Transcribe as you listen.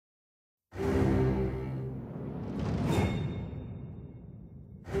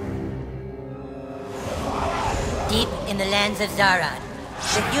the lands of Zaron,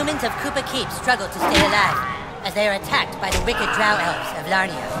 the humans of Kupa Keep struggle to stay alive as they are attacked by the wicked drow elves of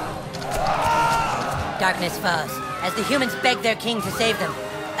Larnia. Darkness falls as the humans beg their king to save them,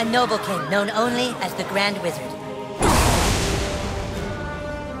 a noble king known only as the Grand Wizard.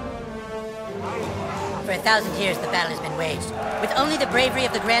 For 1,000 years, the battle has been waged, with only the bravery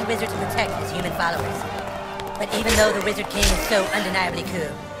of the Grand Wizard to protect his human followers. But even though the Wizard King is so undeniably cool,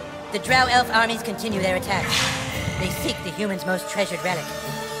 the Drow Elf armies continue their attacks. They seek the humans' most treasured relic,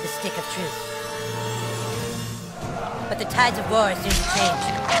 the Stick of Truth. But the tides of war soon change,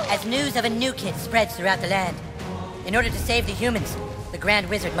 as news of a new kid spreads throughout the land. In order to save the humans, the Grand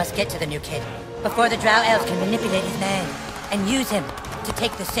Wizard must get to the new kid, before the Drow Elves can manipulate his mind, and use him to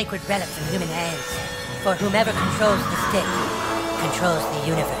take the sacred relic from human hands. For whomever controls the stick, controls the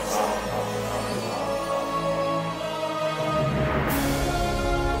universe.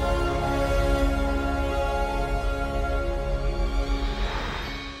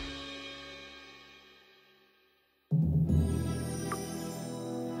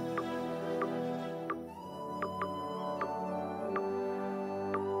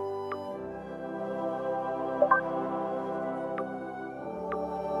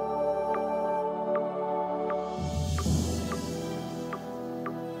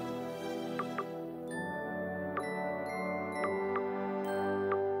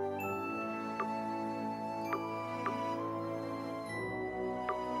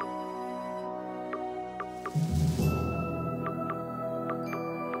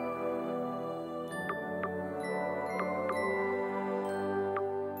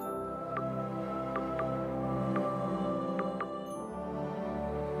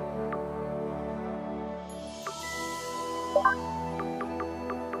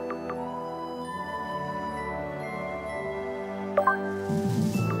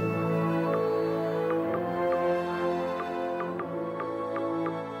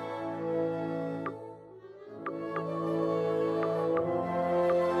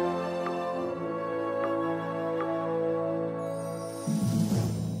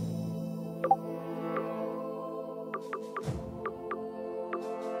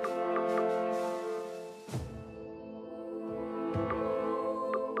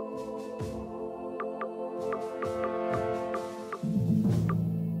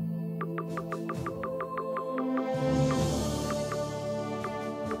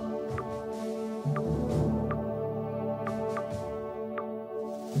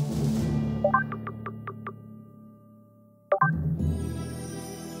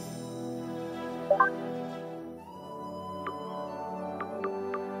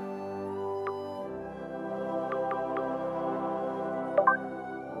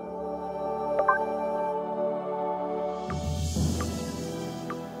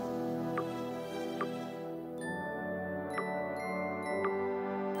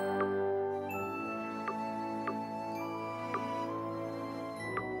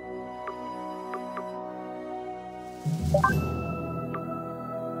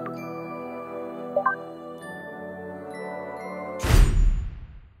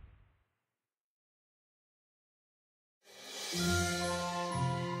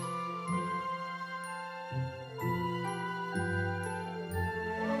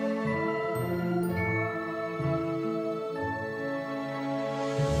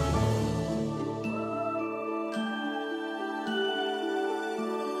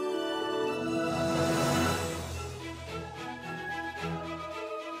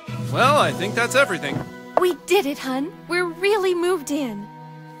 Well, I think that's everything. We did it, hun. We're really moved in.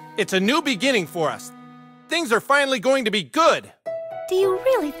 It's a new beginning for us. Things are finally going to be good. Do you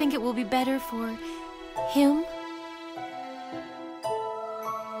really think it will be better for him?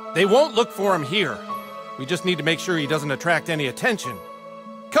 They won't look for him here. We just need to make sure he doesn't attract any attention.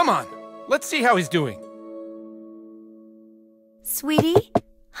 Come on, let's see how he's doing. Sweetie?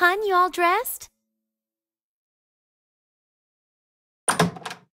 Hun, you all dressed?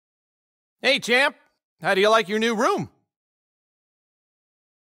 Hey, champ. How do you like your new room?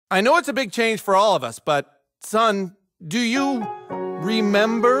 I know it's a big change for all of us, but, son, do you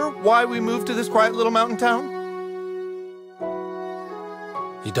remember why we moved to this quiet little mountain town?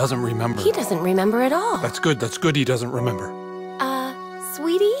 He doesn't remember. He doesn't remember at all. That's good he doesn't remember.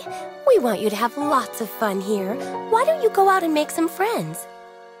 Sweetie, we want you to have lots of fun here. Why don't you go out and make some friends?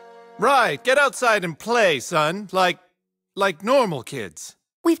 Right, get outside and play, son. Like normal kids.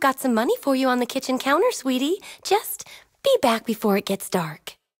 We've got some money for you on the kitchen counter, sweetie. Just be back before it gets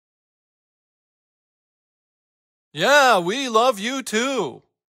dark. Yeah, we love you too.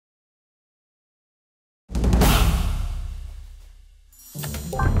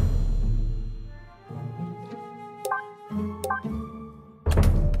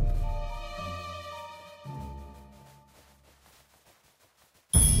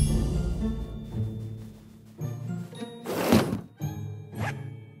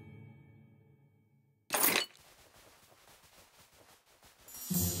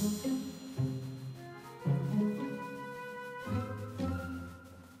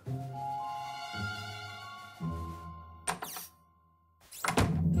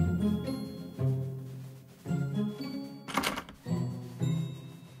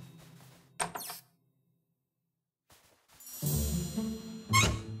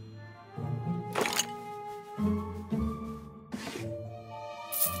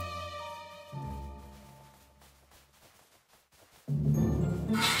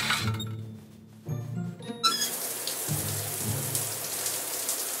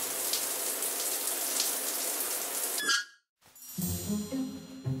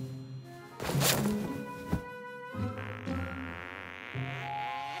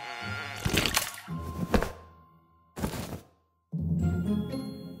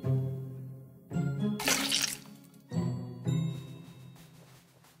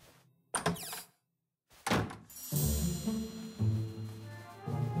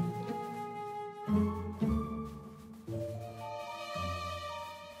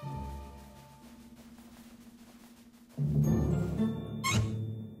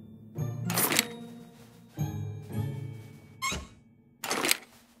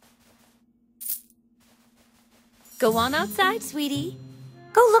 Go on outside, sweetie.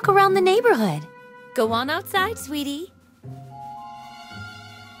 Go look around the neighborhood. Go on outside, sweetie.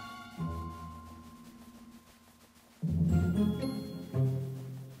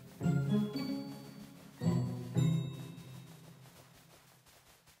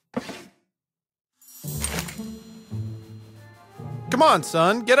 Come on,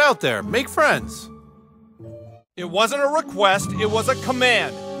 son, get out there, make friends. It wasn't a request, it was a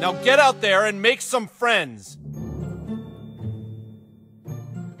command. Now get out there and make some friends.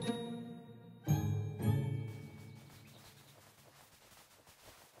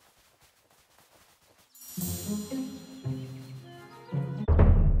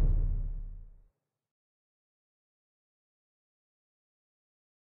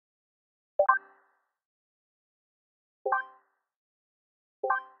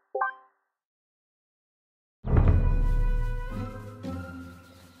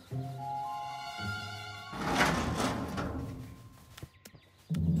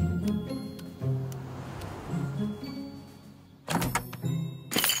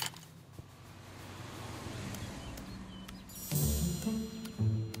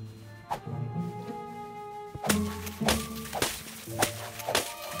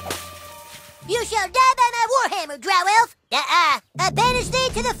 You shall die by my warhammer, Drow Elf! I banish thee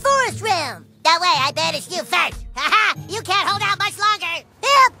to the forest realm! That way, I banish you first! Ha-ha! You can't hold out much longer!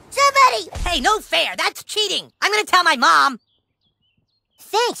 Help! Somebody! Hey, no fair! That's cheating! I'm gonna tell my mom!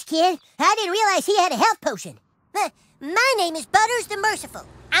 Thanks, kid. I didn't realize he had a health potion. My name is Butters the Merciful.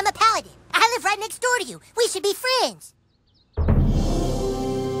 I'm a paladin. I live right next door to you. We should be friends.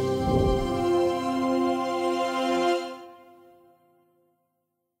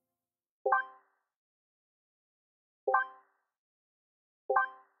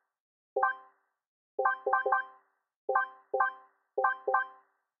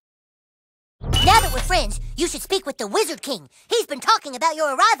 Now that we're friends, you should speak with the Wizard King. He's been talking about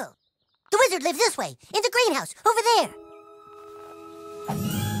your arrival. The wizard lives this way, in the greenhouse, over there.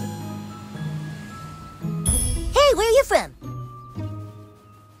 Hey, where are you from?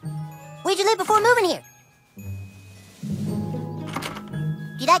 Where'd you live before moving here?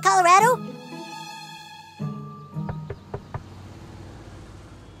 You like Colorado?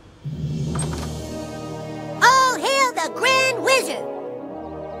 All hail the Grand Wizard!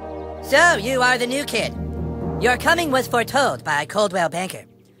 So, you are the new kid. Your coming was foretold by Coldwell Banker.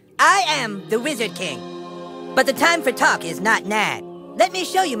 I am the Wizard King. But the time for talk is not now. Let me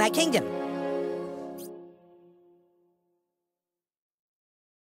show you my kingdom.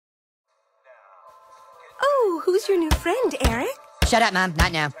 Oh, who's your new friend, Eric? Shut up, Mom.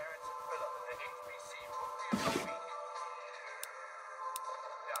 Not now.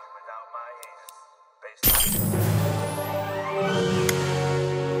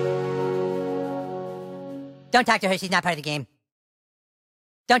 Don't talk to her, she's not part of the game.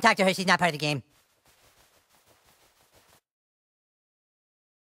 Don't talk to her, she's not part of the game.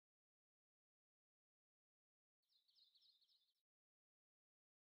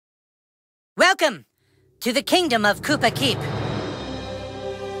 Welcome to the kingdom of Kupa Keep.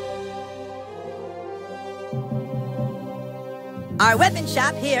 Our weapon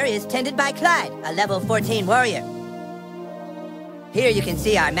shop here is tended by Clyde, a level 14 warrior. Here you can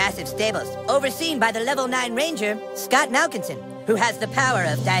see our massive stables, overseen by the level 9 ranger, Scott Malkinson, who has the power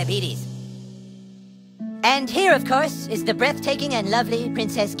of diabetes. And here, of course, is the breathtaking and lovely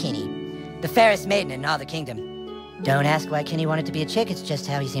Princess Kenny, the fairest maiden in all the kingdom. Don't ask why Kenny wanted to be a chick, it's just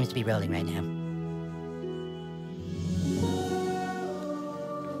how he seems to be rolling right now.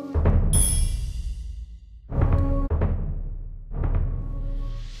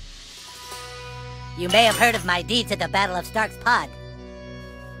 You may have heard of my deeds at the Battle of Stark's Pond.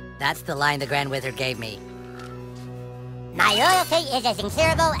 That's the line the Grand Wizard gave me. My loyalty is as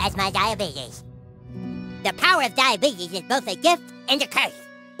incurable as my diabetes. The power of diabetes is both a gift and a curse,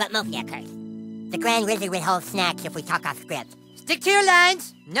 but mostly a curse. The Grand Wizard withholds snacks if we talk off script. Stick to your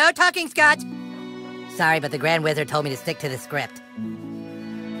lines! No talking, Scott! Sorry, but the Grand Wizard told me to stick to the script.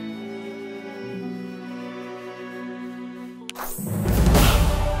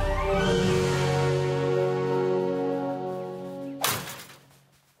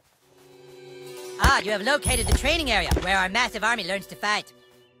 You have located the training area where our massive army learns to fight.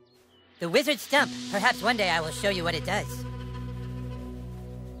 The Wizard Stump. Perhaps one day I will show you what it does.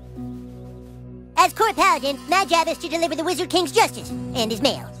 As Court Paladin, my job is to deliver the Wizard King's justice and his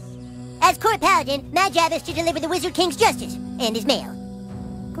mail. As Court Paladin, my job is to deliver the Wizard King's justice and his mail.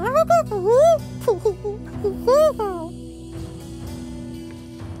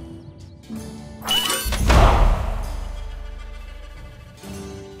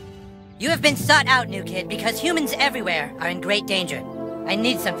 You have been sought out, new kid, because humans everywhere are in great danger. I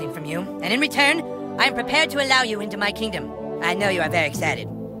need something from you, and in return, I am prepared to allow you into my kingdom. I know you are very excited.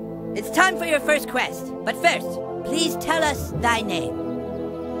 It's time for your first quest, but first, please tell us thy name.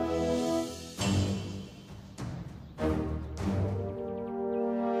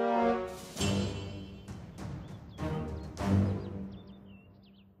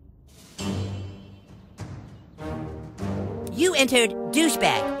 You entered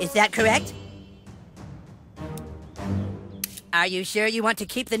douchebag, is that correct? Are you sure you want to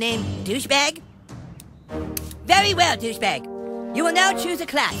keep the name douchebag? Very well, douchebag. You will now choose a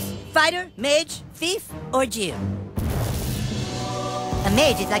class: fighter, mage, thief, or Jew. A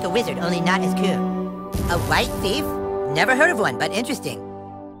mage is like a wizard, only not as cool. A white thief? Never heard of one, but interesting.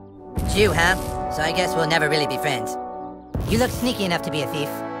 Jew, huh? So I guess we'll never really be friends. You look sneaky enough to be a thief.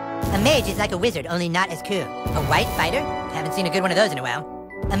 A mage is like a wizard, only not as cool. A white fighter? Haven't seen a good one of those in a while.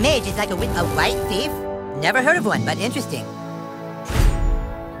 A mage is like a white thief? Never heard of one, but interesting.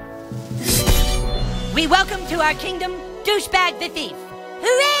 We welcome to our kingdom, Douchebag the Thief.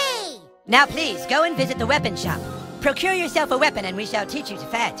 Hooray! Now please, go and visit the weapon shop. Procure yourself a weapon and we shall teach you to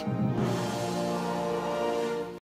fight.